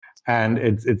And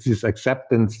it's this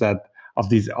acceptance that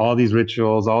of all these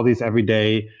rituals, all these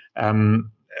everyday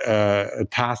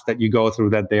tasks that you go through,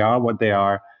 that they are what they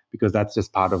are, because that's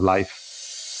just part of life.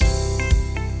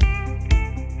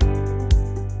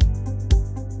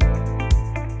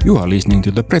 You are listening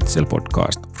to the Pretzel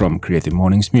podcast from Creative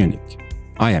Mornings Munich.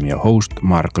 I am your host,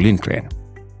 Marko Lindgren.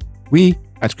 We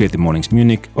at Creative Mornings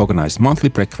Munich organize monthly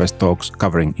breakfast talks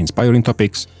covering inspiring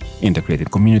topics in the creative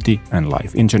community and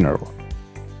life in general.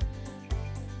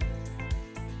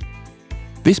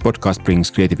 This podcast brings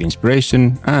creative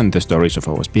inspiration and the stories of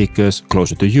our speakers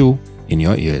closer to you in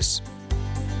your ears.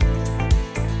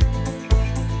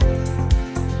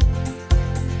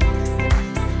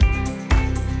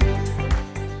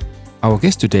 Our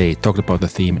guest today talked about the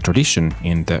theme tradition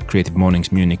in the Creative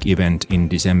Mornings Munich event in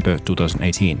December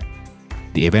 2018.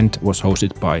 The event was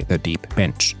hosted by The Deep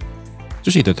Bench. To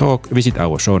see the talk, visit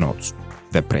our show notes,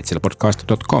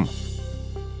 thepretzelpodcast.com.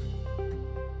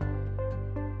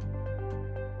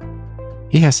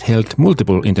 He has held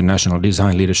multiple international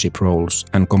design leadership roles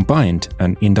and combined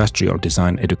an industrial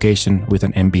design education with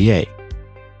an MBA.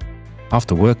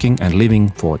 After working and living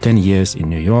for 10 years in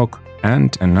New York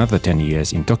and another 10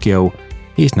 years in Tokyo,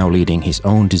 he is now leading his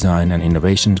own design and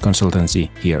innovation consultancy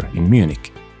here in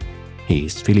Munich. He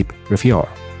is Philipp Refior.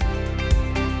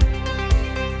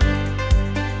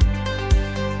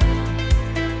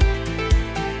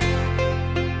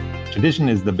 Tradition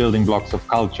is the building blocks of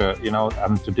culture.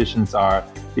 Traditions are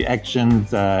the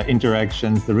actions,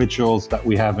 interactions, the rituals that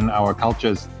we have in our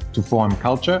cultures to form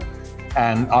culture.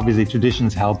 And obviously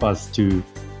traditions help us to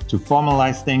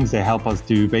formalize things. They help us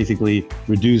to basically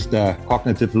reduce the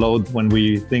cognitive load when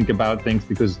we think about things,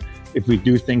 because if we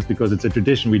do things because it's a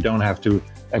tradition, we don't have to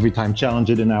every time challenge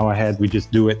it in our head. We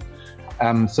just do it.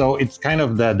 So it's kind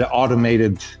of the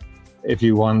automated, if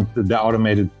you want, the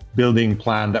automated building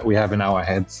plan that we have in our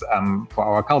heads for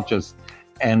our cultures.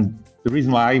 And the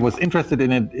reason why I was interested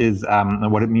in it is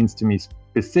what it means to me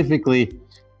specifically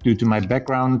due to my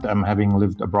background, having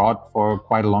lived abroad for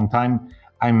quite a long time.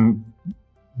 I'm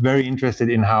very interested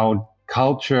in how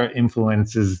culture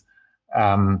influences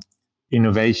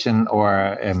innovation,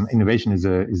 or innovation is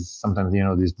sometimes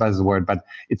this buzzword, but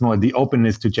it's more the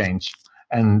openness to change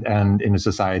and in a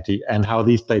society, and how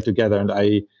these play together. And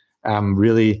I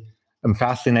really am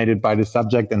fascinated by the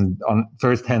subject, and on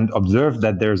first-hand observed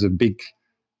that there's a big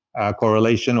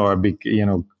correlation or a big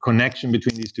connection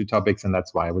between these two topics, and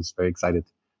that's why I was very excited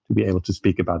to be able to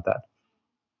speak about that.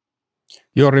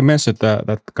 You already mentioned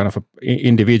that kind of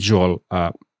individual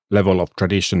level of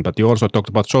tradition, but you also talked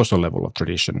about social level of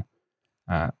tradition.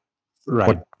 Right.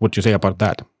 What would you say about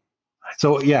that?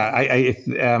 So yeah,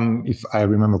 if I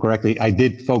remember correctly, I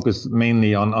did focus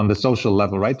mainly on the social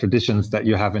level, right? Traditions that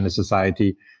you have in a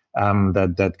society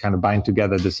that kind of bind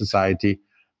together the society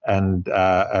and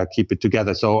keep it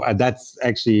together. So that's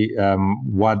actually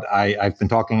what I've been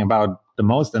talking about the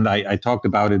most, and I talked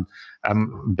about it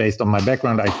based on my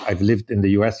background. I've lived in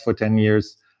the US for 10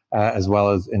 years, as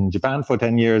well as in Japan for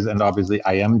 10 years, and obviously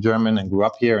I am German and grew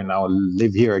up here and now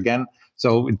live here again.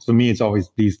 So for me, it's always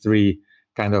these three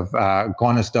kind of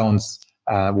cornerstones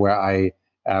where I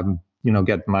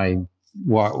get my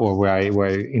where I'm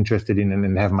interested in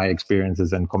and have my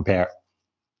experiences and compare.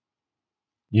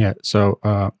 Yeah. So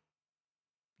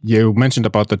you mentioned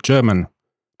about the German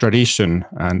tradition,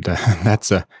 and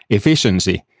that's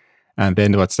efficiency. And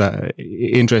then what's an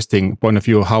interesting point of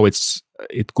view, how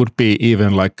it could be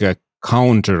even like a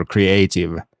counter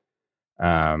creative,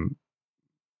 a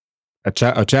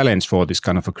challenge for this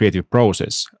kind of a creative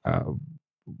process.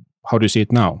 How do you see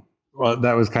it now? Well,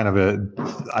 that was kind of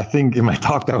I think in my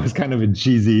talk, that was kind of a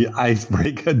cheesy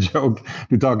icebreaker joke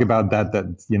to talk about that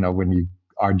when you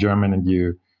are German and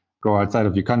you go outside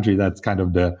of your country, that's kind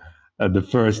of the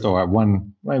first or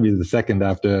one, maybe the second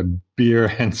after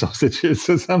beer and sausages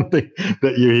or something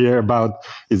that you hear about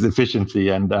is efficiency.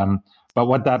 And but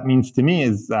what that means to me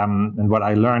is, and what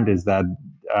I learned is that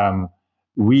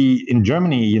we in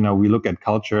Germany, we look at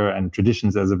culture and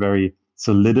traditions as a very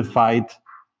solidified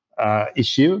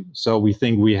issue. So we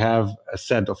think we have a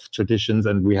set of traditions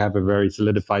and we have a very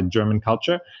solidified German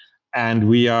culture, and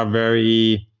we are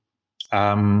very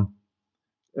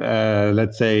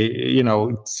let's say,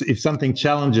 if something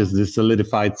challenges this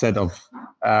solidified set of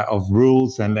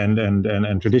rules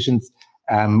and traditions,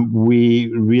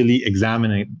 we really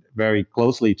examine it very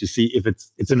closely to see if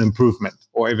it's an improvement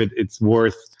or if it's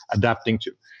worth adapting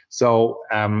to. So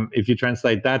if you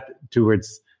translate that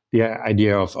towards the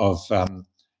idea of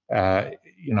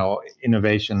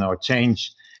innovation or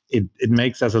change, it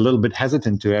makes us a little bit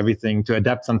hesitant to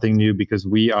adapt something new, because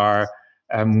we are,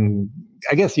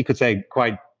 I guess you could say,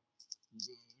 quite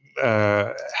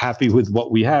happy with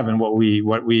what we have and what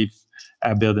we've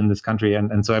built in this country,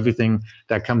 and so everything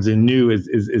that comes in new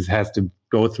is has to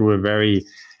go through a very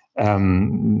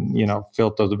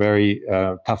filter, a very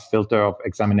tough filter of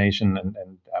examination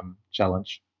and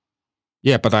challenge.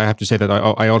 Yeah, but I have to say that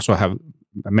I also have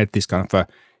met this kind of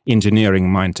engineering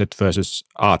mindset versus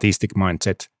artistic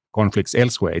mindset conflicts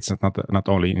elsewhere. It's not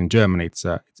only in Germany. It's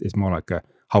more like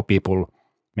how people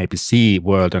maybe see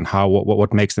world and how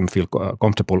what makes them feel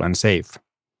comfortable and safe.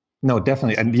 No,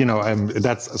 definitely, and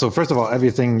that's so. First of all,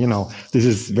 everything this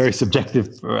is very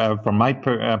subjective from my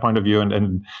point of view,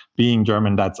 and being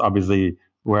German, that's obviously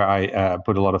where I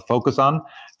put a lot of focus on.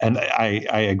 And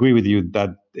I agree with you that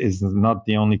is not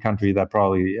the only country that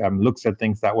probably looks at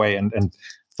things that way. And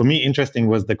for me, interesting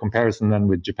was the comparison then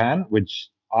with Japan, which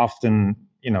often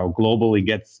globally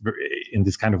gets in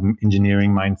this kind of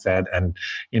engineering mindset and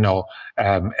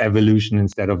evolution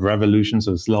instead of revolution,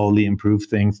 so slowly improve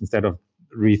things instead of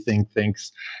rethink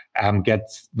things,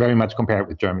 gets very much compared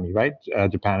with Germany, right?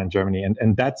 Japan and Germany,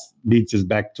 and that leads us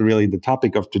back to really the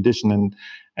topic of tradition and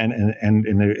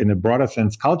in a broader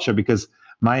sense culture. Because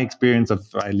my experience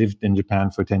I lived in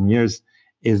Japan for 10 years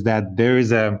is that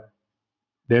there's a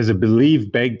belief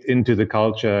baked into the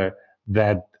culture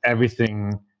that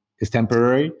everything is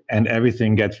temporary and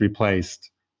everything gets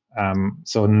replaced.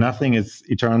 So nothing is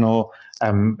eternal.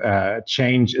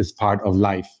 Change is part of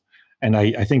life. And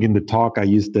I think in the talk, I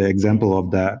used the example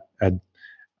of that,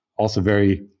 also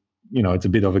very, it's a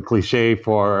bit of a cliche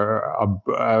for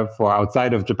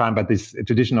outside of Japan, but this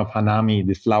tradition of hanami,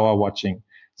 this flower watching.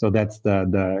 So that's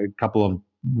the couple of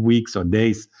weeks or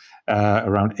days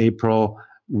around April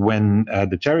when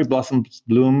the cherry blossoms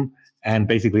bloom, and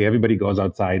basically everybody goes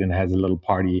outside and has a little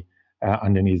party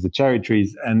underneath the cherry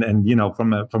trees, and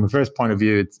from a first point of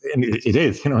view, it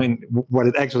is what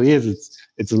it actually is.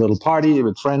 It's a little party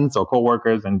with friends or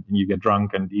coworkers, and you get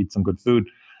drunk and eat some good food,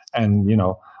 and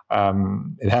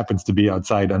it happens to be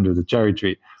outside under the cherry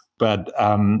tree. But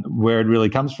where it really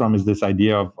comes from is this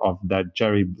idea of that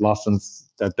cherry blossoms,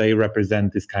 that they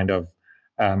represent this kind of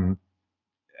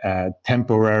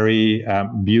temporary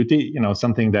beauty,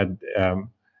 something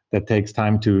that takes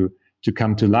time to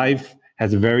come to life,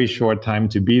 has a very short time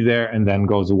to be there, and then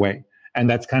goes away. And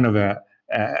that's kind of a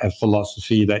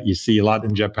philosophy that you see a lot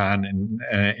in Japan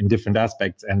in different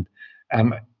aspects. And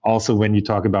also when you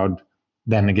talk about,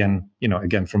 then again,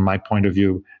 again, from my point of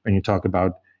view, when you talk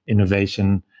about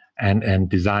innovation and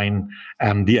design,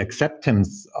 the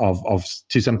acceptance of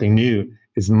to something new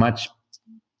is much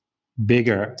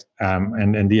bigger,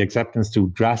 and the acceptance to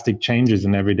drastic changes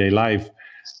in everyday life,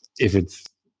 if it's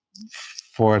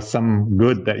for some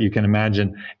good that you can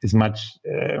imagine, is much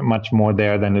more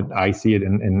there than I see it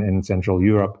in Central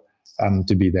Europe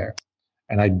to be there.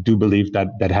 And I do believe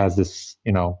that has this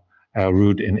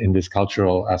root in this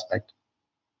cultural aspect.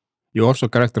 You also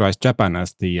characterize Japan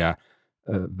as the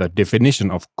definition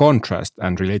of contrast,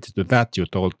 and related to that, you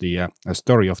told the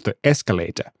story of the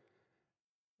escalator,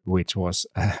 which was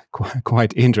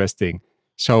quite interesting,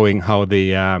 showing how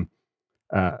the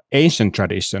ancient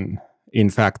tradition, in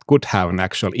fact, could have an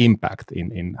actual impact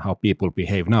in how people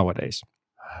behave nowadays.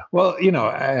 Well,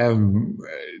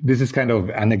 this is kind of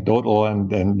anecdotal, and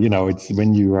it's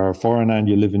when you are a foreigner and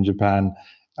you live in Japan,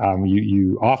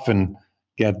 you often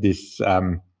get this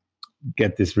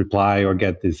reply, or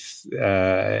get this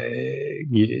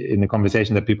in the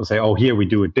conversation, that people say, "Oh, here we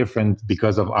do it different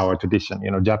because of our tradition.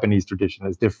 Japanese tradition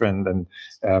is different, and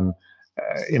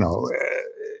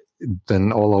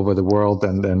than all over the world."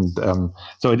 And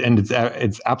so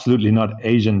it's absolutely not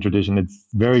Asian tradition. It's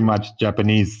very much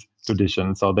Japanese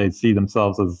tradition. So they see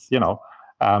themselves as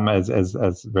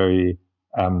as very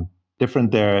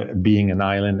different there, being an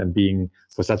island and being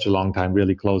for such a long time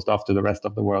really closed off to the rest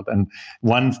of the world. And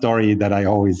one story that I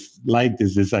always liked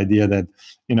is this idea that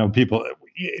people,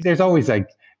 there's always like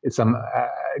some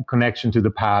connection to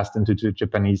the past and to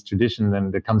Japanese tradition,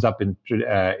 and it comes up in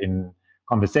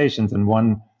conversations. And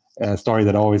one story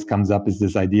that always comes up is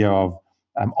this idea of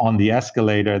on the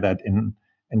escalator, that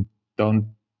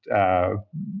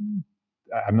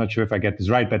I'm not sure if I get this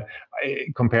right, but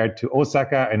compared to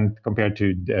Osaka and compared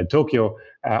to Tokyo,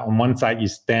 on one side you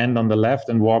stand on the left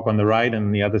and walk on the right, and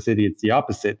in the other city it's the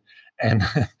opposite. And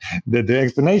the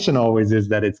explanation always is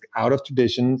that it's out of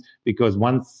tradition, because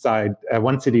one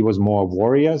city was more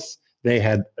warriors, they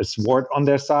had a sword on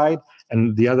their side,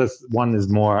 and the other one is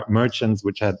more merchants,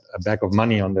 which had a bag of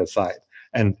money on their side.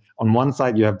 And on one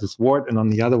side you have the sword, and on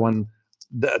the other one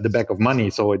the bag of money.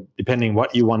 So depending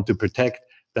what you want to protect,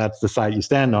 that's the side you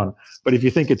stand on. But if you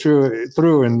think it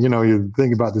through and you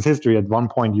think about this history, at one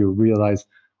point you realize,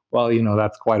 well,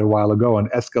 that's quite a while ago, and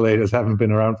escalators haven't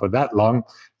been around for that long.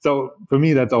 So for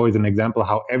me, that's always an example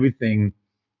how everything,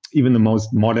 even the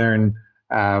most modern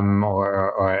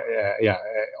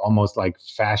almost like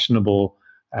fashionable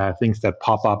things that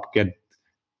pop up get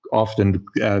often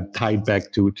tied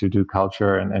back to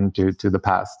culture and to the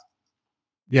past.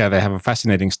 Yeah, they have a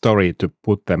fascinating story to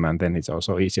put them, and then it's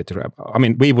also easier to wrap. I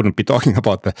mean, we wouldn't be talking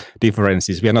about the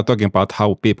differences. We are not talking about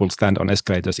how people stand on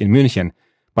escalators in München,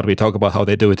 but we talk about how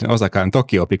they do it in Osaka and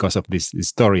Tokyo because of this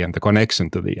story and the connection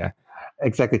to the.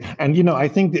 Exactly, and I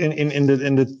think in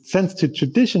the sense to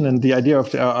tradition and the idea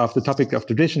of the topic of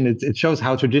tradition, it shows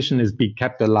how tradition is be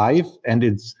kept alive, and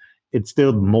it's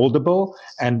still moldable.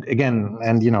 And again,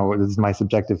 and this is my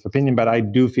subjective opinion, but I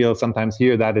do feel sometimes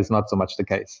here that is not so much the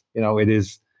case.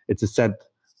 It's a set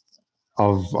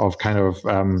of kind of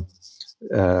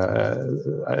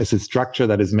it's a structure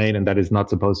that is made and that is not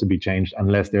supposed to be changed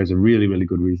unless there's a really, really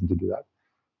good reason to do that.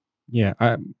 Yeah,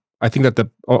 I think that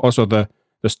also the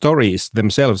stories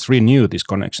themselves renew this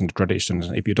connection to traditions.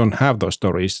 If you don't have those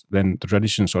stories, then the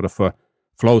tradition sort of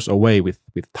flows away with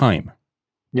time.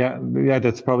 Yeah,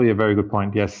 that's probably a very good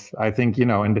point. Yes, I think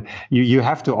and you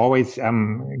have to always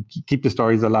keep the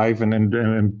stories alive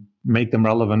and make them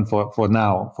relevant for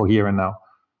now, for here and now.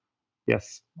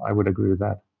 Yes, I would agree with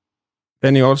that.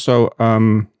 Then you also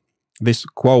this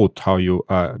quote, how you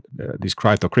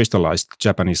described or crystallized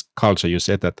Japanese culture. You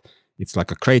said that it's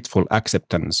like a grateful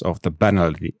acceptance of the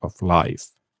banality of life.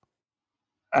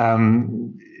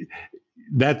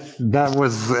 That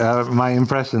was my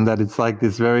impression, that it's like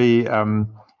this very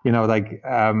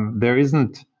there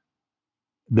isn't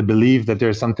the belief that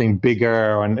there's something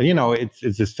bigger, and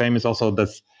it's this famous also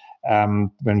this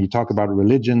when you talk about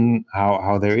religion,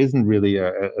 how there isn't really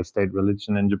a state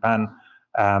religion in Japan,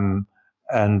 and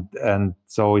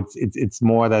so it's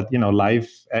more that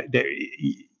life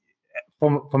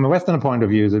from a Western point of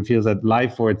view, it feels that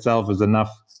life for itself is enough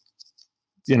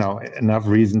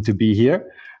reason to be here.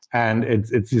 And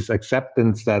it's this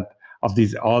acceptance that of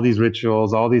all these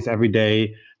rituals, all these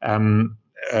everyday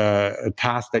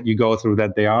tasks that you go through,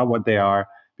 that they are what they are,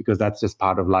 because that's just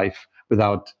part of life,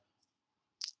 without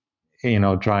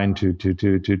trying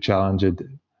to challenge it.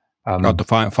 Not to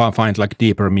find like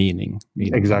deeper meaning.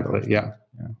 Exactly. Yeah.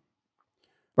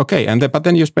 Okay, but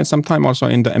then you spent some time also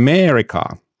in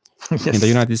America, yes. In the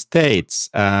United States.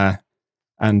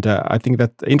 And I think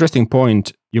that the interesting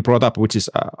point you brought up, which is,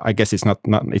 I guess it's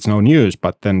it's no news,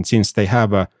 but then since they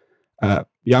have a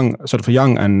young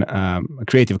and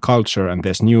creative culture, and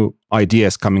there's new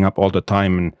ideas coming up all the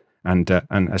time and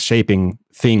shaping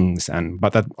things,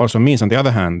 but that also means, on the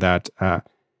other hand, that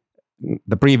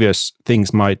the previous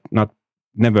things might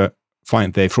never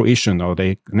find their fruition, or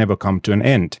they never come to an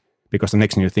end because the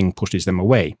next new thing pushes them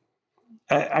away.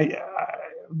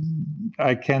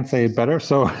 I can't say it better.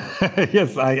 So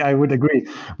yes, I would agree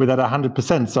with that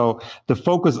 100%. So the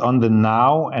focus on the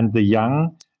now and the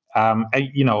young,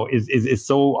 is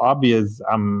so obvious.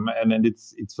 And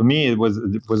it's for me, it was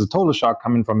a total shock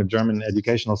coming from a German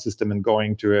educational system and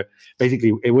going to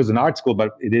basically it was an art school,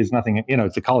 but it is nothing.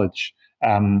 It's a college.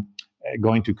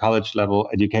 Going to college level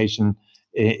education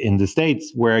in the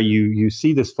States, where you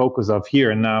see this focus of here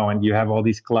and now, and you have all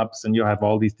these clubs, and you have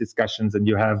all these discussions, and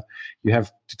you have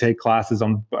to take classes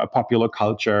on popular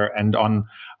culture and on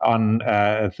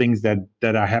things that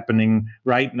are happening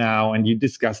right now, and you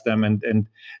discuss them, and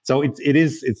so it's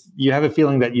you have a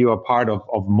feeling that you are part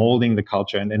of molding the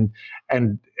culture,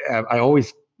 and I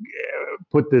always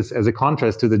put this as a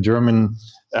contrast to the German,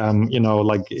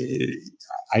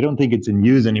 I don't think it's in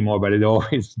use anymore, but it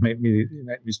always made me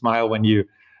smile when you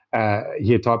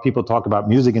hear people talk about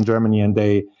music in Germany, and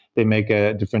they make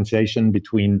a differentiation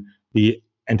between the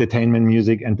entertainment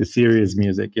music and the serious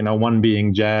music. One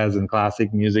being jazz and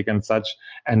classic music and such,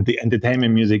 and the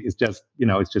entertainment music is just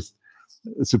it's just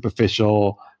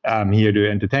superficial, here to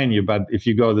entertain you. But if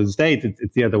you go to the States,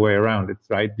 it's the other way around. It's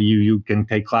right. You can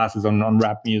take classes on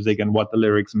rap music and what the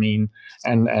lyrics mean,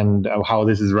 and how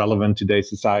this is relevant to today's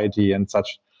society and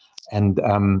such. And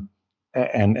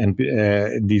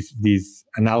these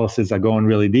analyses are going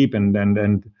really deep and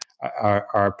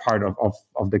are part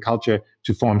of the culture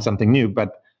to form something new.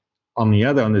 But on the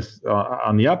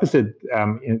opposite,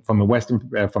 from a Western,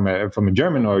 from a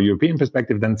German or European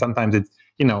perspective, then sometimes it's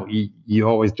you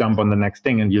always jump on the next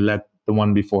thing and you let the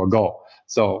one before go.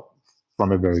 So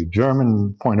from a very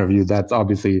German point of view, that's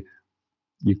obviously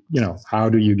how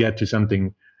do you get to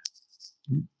something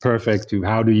perfect, to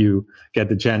how do you get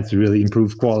the chance to really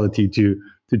improve quality, to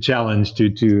challenge,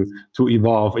 to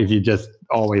evolve, if you just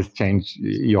always change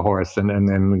your horse and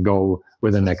then go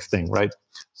with the next thing, right?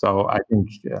 So I think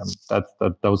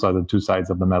those are the two sides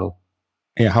of the medal.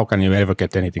 Yeah, how can you ever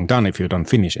get anything done if you don't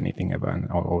finish anything ever and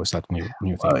always start new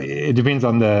thing? It depends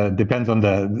on the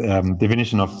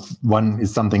definition of when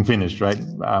is something finished, right?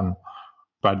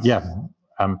 But yeah,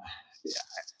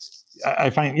 I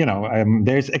find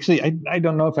there's actually I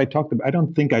don't know if I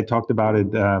don't think I talked about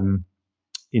it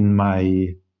in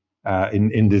my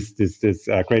in this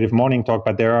creative morning talk,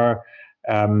 but there are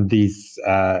these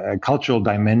cultural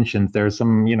dimensions. There are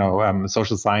some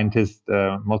social scientists.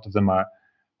 Most of them are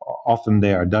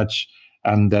they are Dutch,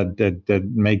 that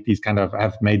make these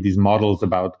have made these models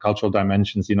about cultural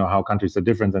dimensions. How countries are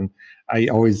different, and I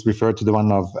always refer to the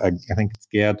one of I think it's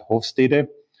Gerd Hofstede,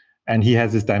 and he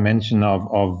has this dimension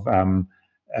of a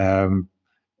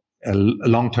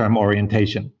long-term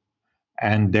orientation.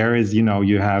 And there is,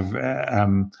 you have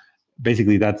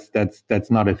basically that's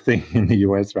not a thing in the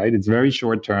US, right? It's very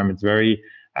short term. It's very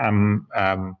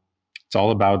it's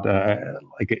all about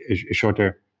like a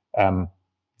shorter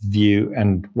view.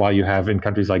 And while you have in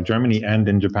countries like Germany and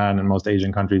in Japan and most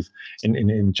Asian countries,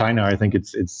 in China, I think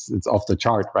it's off the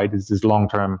chart, right? It's this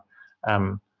long-term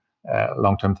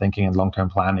thinking and long-term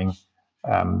planning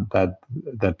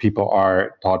that people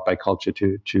are taught by culture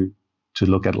to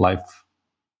look at life.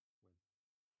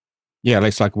 Yeah,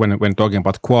 it's like when talking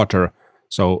about quarter.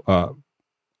 So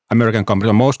American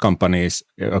companies, most companies,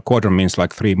 a quarter means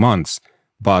like 3 months.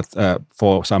 But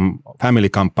for some family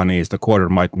companies, the quarter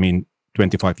might mean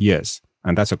 25 years,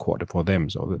 and that's a quarter for them.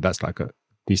 So that's like a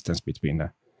distance between the.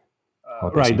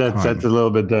 Right, that's a little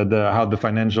bit the how the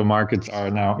financial markets are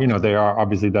now. They are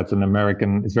obviously that's an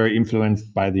American. It's very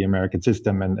influenced by the American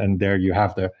system, and there you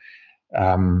have the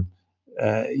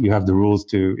rules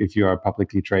to, if you are a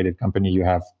publicly traded company, you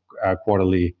have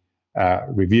quarterly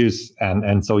reviews,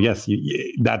 and so yes,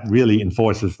 that really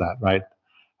enforces that, right?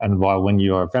 And while when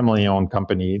you are a family-owned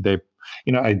company,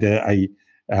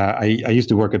 I used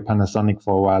to work at Panasonic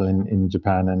for a while in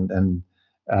Japan, and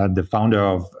the founder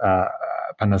of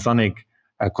Panasonic,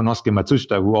 Konosuke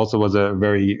Matsushita, who also was a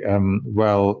very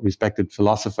well-respected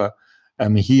philosopher,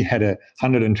 he had a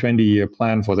 120-year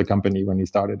plan for the company when he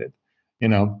started it.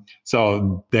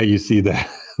 So there you see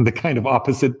the kind of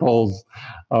opposite poles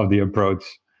of the approach.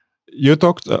 You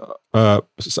talked about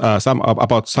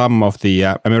some of the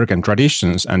American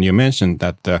traditions, and you mentioned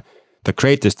that the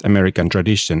greatest American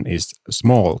tradition is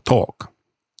small talk,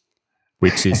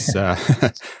 which is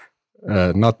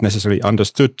not necessarily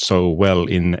understood so well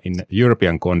in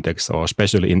European context, or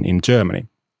especially in Germany.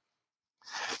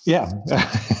 Yeah,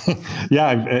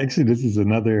 yeah. Actually, this is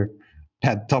another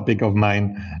pet topic of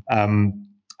mine.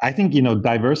 I think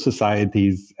diverse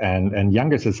societies and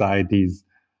younger societies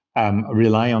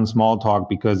rely on small talk,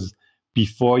 because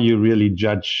before you really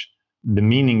judge the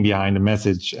meaning behind a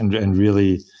message and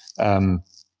really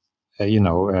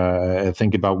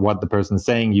think about what the person is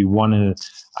saying, you want to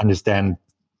understand.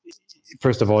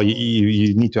 First of all,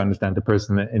 you need to understand the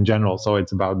person in general. So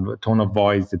it's about tone of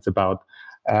voice, it's about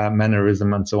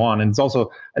mannerism, and so on. And it's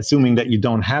also assuming that you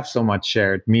don't have so much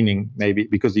shared meaning, maybe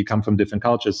because you come from different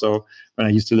cultures. So when I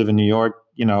used to live in New York,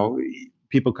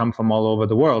 people come from all over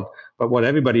the world, but what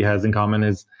everybody has in common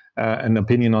is an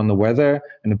opinion on the weather,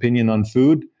 an opinion on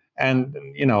food, and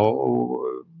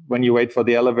when you wait for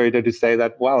the elevator to say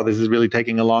that, wow, this is really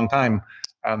taking a long time.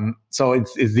 So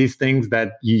it's these things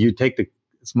that you take the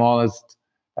smallest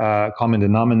common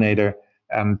denominator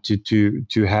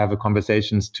to have a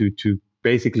conversations to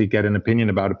basically get an opinion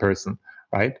about a person,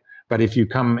 right? But if you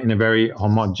come in a very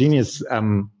homogeneous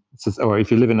or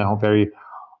if you live in a very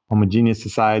homogeneous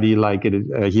society like it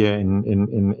is here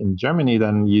in Germany,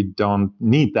 then you don't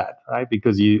need that, right?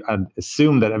 Because you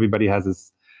assume that everybody has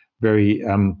this very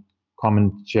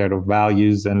common shared of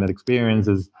values and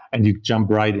experiences, and you jump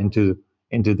right into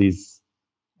these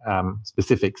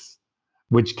specifics,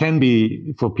 which can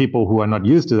be, for people who are not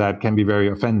used to that, can be very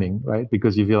offending, right?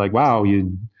 Because you feel like, wow,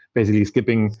 you basically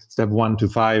skipping step 1 to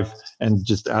 5 and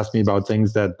just ask me about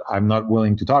things that I'm not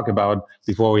willing to talk about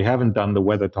before we haven't done the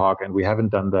weather talk and we haven't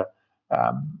done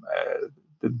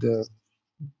the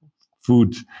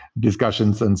food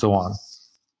discussions and so on.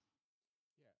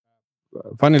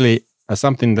 Finally,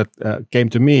 something that came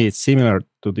to me, it's similar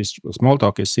to this small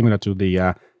talk, is similar to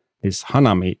the this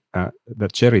hanami, the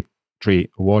cherry tree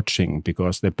watching,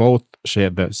 because they both share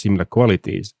the similar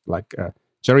qualities. Like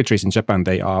cherry trees in Japan,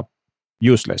 they are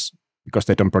useless because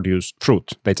they don't produce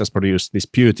fruit. They just produce this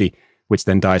beauty, which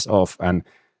then dies off. And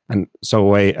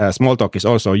so a small talk is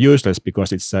also useless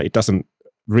because it doesn't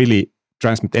really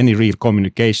transmit any real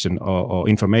communication or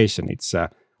information. It's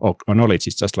or knowledge.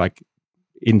 It's just like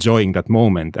enjoying that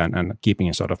moment and keeping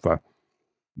a sort of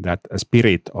that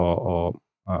spirit or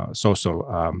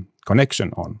social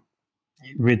connection on.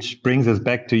 Which brings us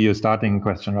back to your starting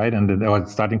question, right? And or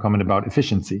starting comment about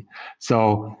efficiency.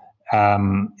 So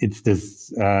it's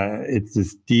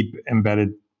this deep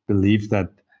embedded belief that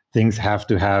things have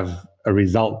to have a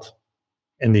result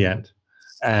in the end,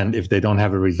 and if they don't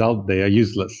have a result, they are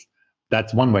useless.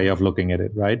 That's one way of looking at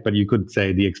it, right? But you could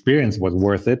say the experience was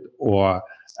worth it, or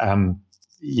the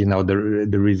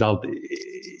result.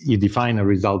 You define a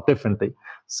result differently.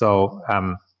 So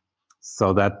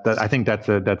that I think that's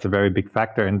a very big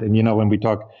factor. And when we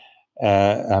talk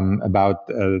about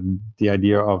the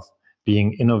idea of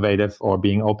being innovative or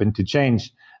being open to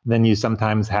change, then you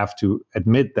sometimes have to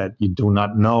admit that you do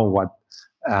not know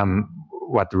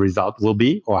what the result will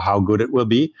be or how good it will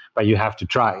be, but you have to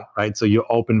try, right? So you're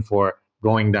open for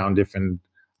going down different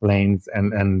lanes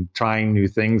and trying new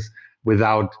things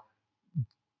without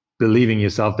believing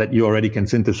yourself that you already can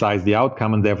synthesize the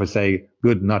outcome and therefore say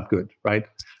good, not good, right?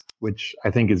 Which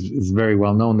I think is very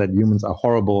well known, that humans are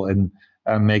horrible in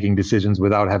making decisions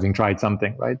without having tried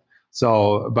something, right?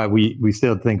 So, but we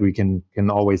still think we can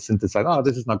always synthesize, oh,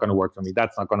 this is not going to work for me,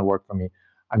 that's not going to work for me,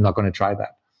 I'm not going to try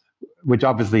that, which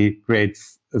obviously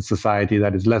creates a society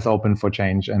that is less open for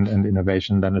change and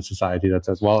innovation than a society that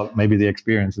says, well, maybe the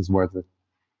experience is worth it.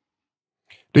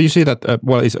 Do you see that,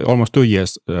 it's almost 2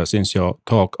 years since your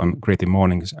talk on Creative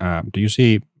Mornings. Do you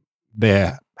see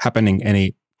there happening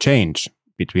any change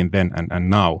between then and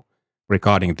now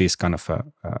regarding this kind of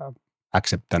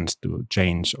acceptance to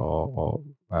change or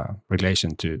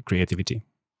relation to creativity?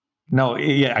 No,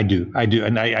 yeah, I do.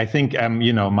 And I think,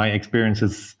 my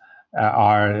experiences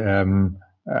are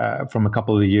from a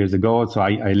couple of years ago. So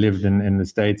I lived in the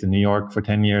States, in New York for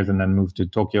 10 years, and then moved to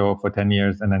Tokyo for 10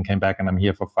 years, and then came back, and I'm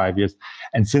here for 5 years.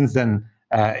 And since then,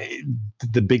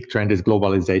 the big trend is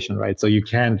globalization, right? So you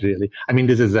can't really,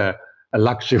 this is a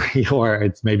luxury, or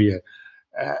it's maybe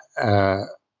an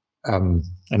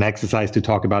exercise to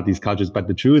talk about these cultures. But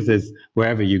the truth is,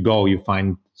 wherever you go, you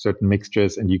find certain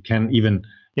mixtures, and you can even,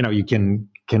 you can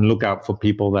look out for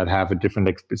people that have a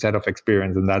different set of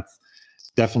experience, and that's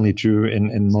definitely true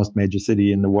in most major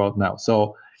city in the world now.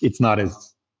 So it's not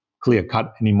as clear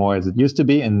cut anymore as it used to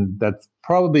be, and that's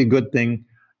probably a good thing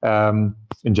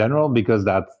in general, because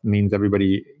that means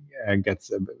everybody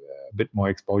gets a bit more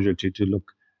exposure to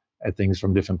look at things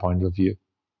from different points of view.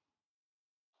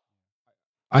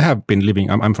 I have been living,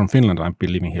 I'm from Finland, I've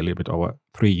been living here a little bit over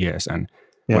 3 years, and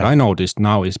what I noticed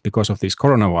now is, because of this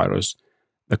coronavirus,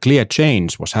 a clear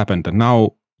change was happened, and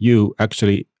now you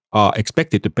actually are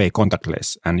expected to pay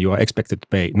contactless, and you are expected to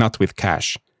pay not with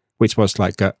cash, which was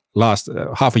like last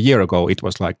half a year ago, it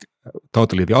was like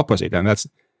totally the opposite. And that's,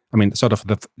 sort of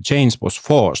the change was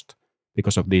forced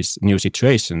because of this new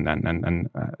situation, and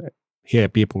here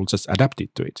people just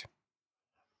adapted to it.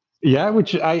 Yeah,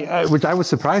 which I was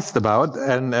surprised about,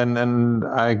 and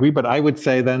I agree. But I would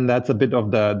say then that's a bit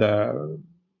of the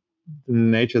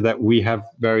nature that we have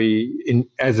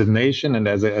as a nation and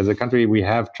as a country, we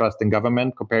have trust in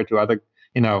government compared to other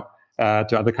to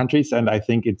other countries. And I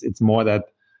think it's more that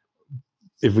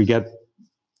if we get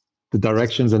the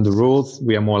directions and the rules,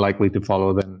 we are more likely to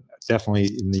follow them.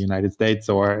 Definitely in the United States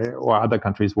or other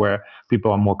countries where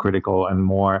people are more critical and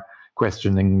more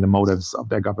questioning the motives of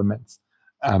their governments.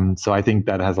 So I think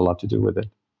that has a lot to do with it.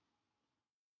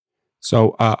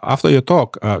 So after your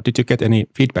talk, did you get any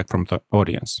feedback from the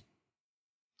audience?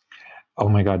 Oh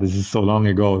my God, this is so long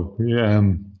ago.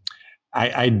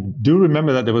 I do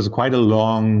remember that there was quite a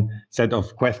long set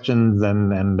of questions,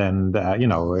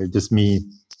 and just me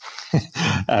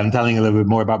telling a little bit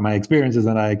more about my experiences.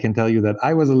 And I can tell you that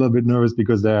I was a little bit nervous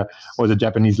because there was a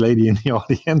Japanese lady in the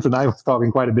audience, and I was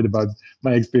talking quite a bit about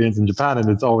my experience in Japan. And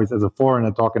it's always, as a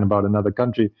foreigner talking about another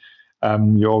country,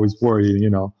 you always worry,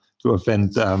 to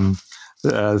offend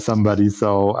somebody.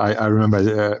 So I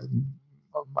remember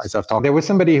myself talking. There was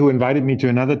somebody who invited me to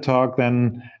another talk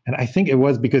then, and I think it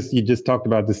was because you just talked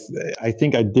about this. I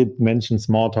think I did mention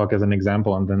small talk as an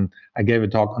example, and then I gave a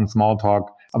talk on small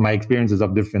talk, on my experiences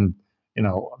of different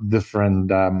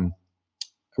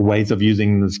ways of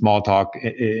using the small talk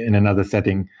in another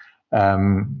setting,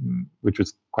 which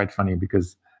was quite funny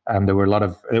because there were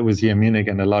it was here in Munich,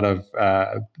 and a lot of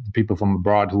people from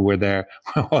abroad who were there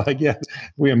were like, yeah,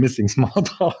 we are missing small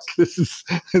talk. This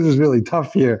is really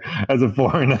tough here as a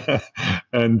foreigner.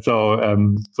 And so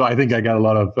I think I got a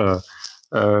lot of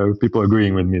people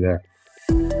agreeing with me there.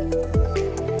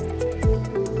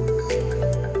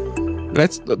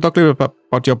 Let's talk a little bit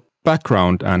about your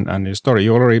background and your story.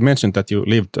 You already mentioned that you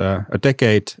lived a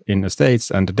decade in the States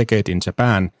and a decade in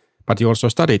Japan, but you also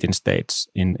studied in States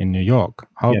in New York.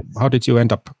 How did you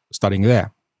end up studying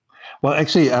there? Well,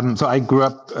 actually, so I grew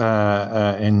up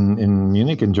in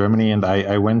Munich, in Germany, and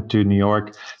I went to New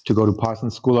York to go to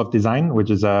Parsons School of Design, which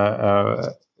is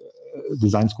a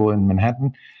design school in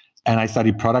Manhattan, and I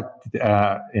studied product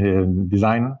in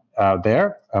design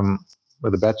there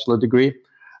with a bachelor degree.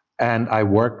 And I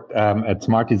worked at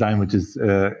Smart Design, which is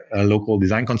a local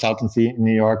design consultancy in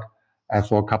New York,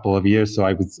 for a couple of years. So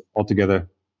I was altogether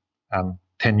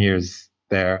 10 years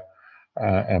there,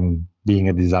 being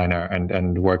a designer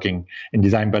and working in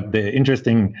design. But the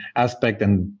interesting aspect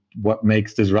and what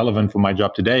makes this relevant for my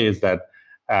job today is that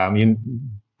the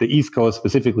East Coast,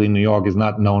 specifically New York, is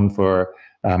not known for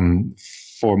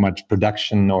much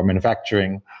production or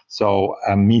manufacturing. So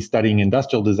me studying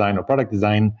industrial design or product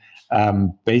design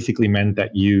basically meant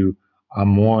that you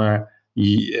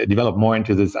develop more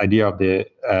into this idea of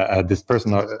this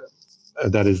person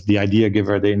that is the idea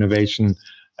giver, the innovation,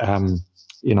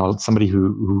 somebody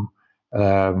who's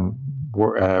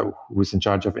in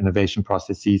charge of innovation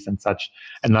processes and such,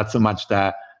 and not so much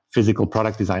the physical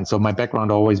product design. So my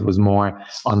background always was more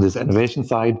on this innovation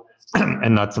side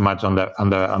and not so much on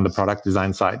the product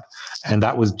design side. And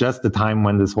that was just the time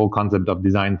when this whole concept of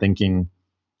design thinking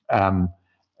and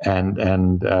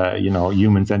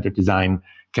human-centered design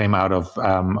came out of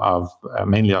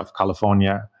mainly of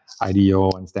California,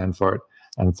 IDEO and Stanford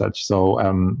and such. So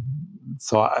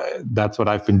that's what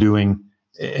I've been doing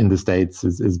in the States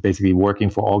is basically working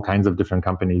for all kinds of different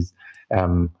companies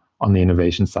on the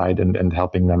innovation side and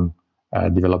helping them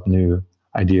develop new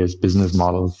ideas, business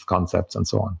models, concepts, and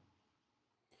so on.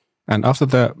 And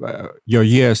after your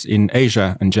years in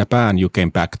Asia and Japan, you came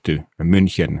back to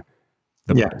München,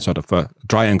 sort of a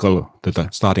triangle to the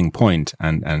starting point,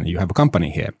 and you have a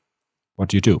company here. What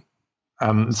do you do?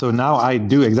 So now I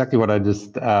do exactly what I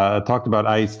just talked about.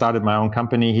 I started my own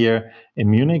company here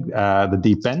in Munich, the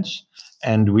Deep Bench,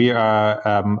 and we are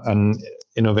an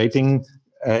innovation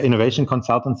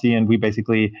consultancy, and we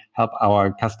basically help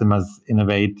our customers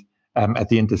innovate at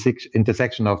the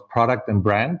intersection of product and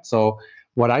brand. So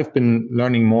what I've been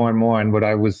learning more and more, and what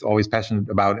I was always passionate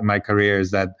about in my career,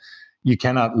 is that you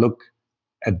cannot look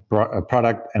at a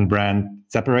product and brand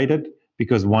separated,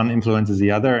 because one influences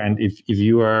the other. And if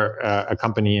you are a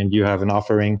company and you have an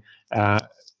offering a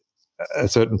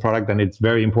certain product, then it's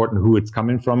very important who it's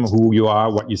coming from, who you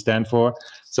are, what you stand for.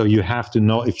 So you have to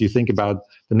know, if you think about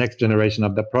the next generation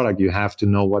of that product, you have to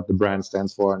know what the brand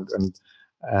stands for and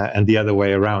the other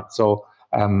way around. So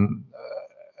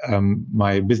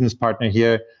my business partner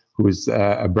here, who is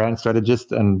a brand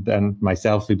strategist, and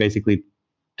myself, we basically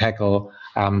tackle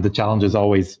the challenges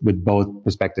always with both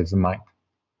perspectives in mind.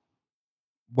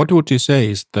 What would you say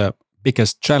is the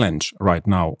biggest challenge right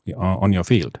now on your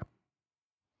field?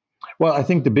 Well, I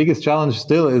think the biggest challenge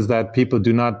still is that people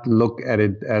do not look at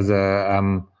it as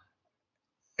from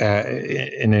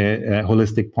a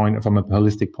holistic point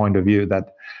of view.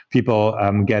 That people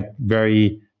get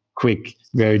very quick,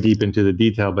 very deep into the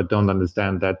detail, but don't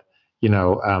understand that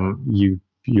you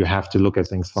have to look at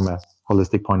things from a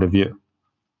holistic point of view.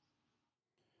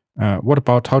 What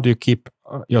about how do you keep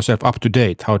yourself up to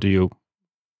date? How do you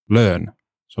learn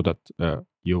so that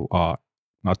you are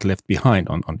not left behind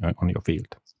on your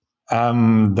field?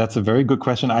 That's a very good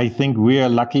question. I think we are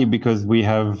lucky because we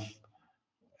have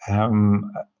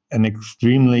an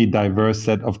extremely diverse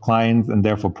set of clients and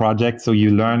therefore projects. So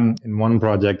you learn in one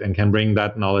project and can bring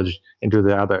that knowledge into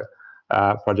the other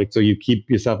project. So you keep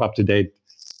yourself up to date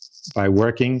by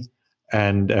working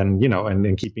and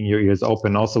keeping your ears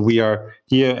open. Also, we are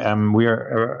here.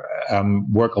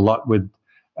 Work a lot with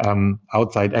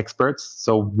outside experts.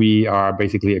 So we are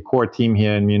basically a core team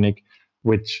here in Munich,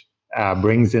 which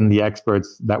brings in the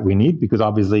experts that we need, because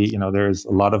obviously, there's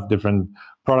a lot of different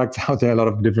products out there, a lot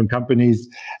of different companies.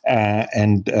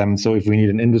 So if we need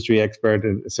an industry expert,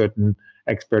 a certain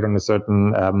expert on a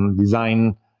certain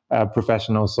design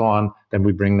professional, so on, then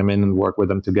we bring them in and work with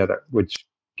them together, which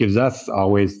gives us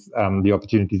always the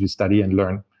opportunity to study and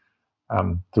learn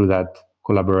through that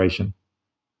collaboration.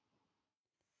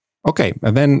 Okay,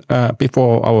 and then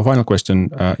before our final question,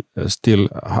 still,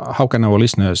 how can our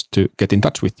listeners to get in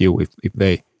touch with you if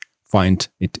they find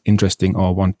it interesting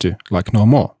or want to know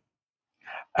more?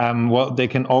 Well, they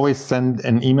can always send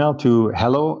an email to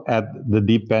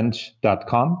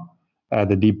hello@thedeepbench.com,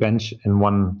 the Deep Bench in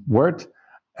one word,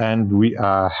 and we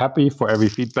are happy for every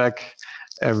feedback,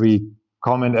 every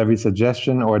comment, every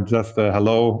suggestion, or just a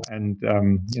hello and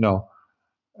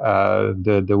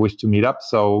the wish to meet up.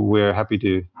 So we're happy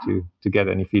to get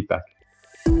any feedback.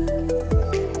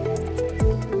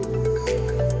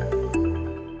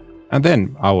 And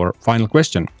then our final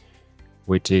question,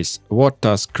 which is, what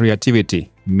does creativity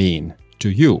mean to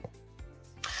you?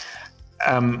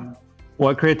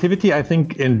 Well, creativity, I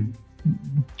think, in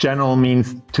general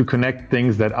means to connect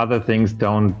things that other things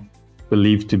don't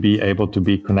believe to be able to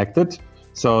be connected.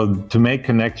 So to make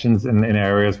connections in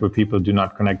areas where people do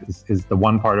not connect is the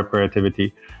one part of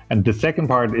creativity. And the second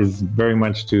part is very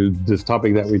much to this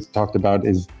topic that we talked about,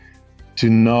 is to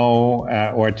know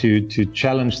or to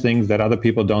challenge things that other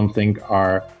people don't think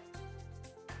are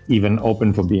even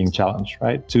open for being challenged,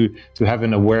 right? To have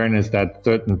an awareness that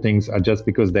certain things are just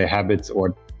because they're habits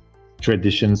or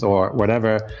traditions or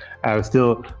whatever,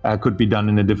 still could be done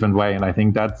in a different way. And I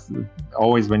think that's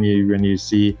always when you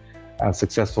see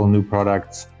successful new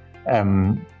products,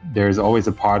 there's always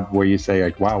a part where you say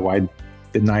like, wow, why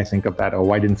didn't I think of that? Or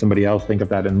why didn't somebody else think of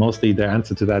that? And mostly the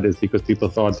answer to that is because people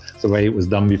thought the way it was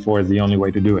done before is the only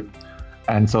way to do it.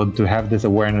 And so to have this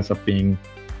awareness of being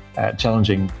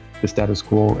challenging the status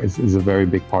quo is a very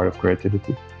big part of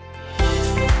creativity.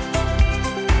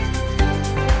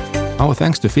 Our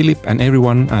thanks to Philipp and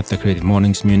everyone at the Creative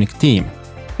Mornings Munich team.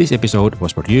 This episode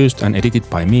was produced and edited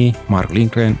by me, Mark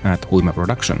Lindgren at Huima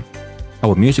Production.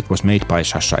 Our music was made by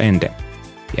Sasha Ende.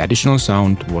 The additional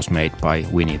sound was made by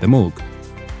Winnie the Moog.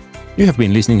 You have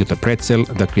been listening to the Pretzel,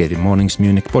 the Creative Mornings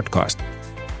Munich podcast.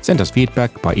 Send us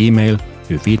feedback by email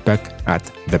to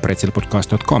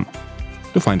feedback@thepretzelpodcast.com.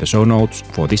 To find the show notes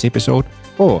for this episode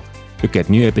or to get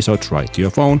new episodes right to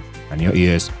your phone and your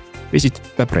ears, visit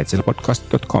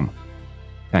thepretzelpodcast.com.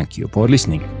 Thank you for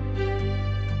listening.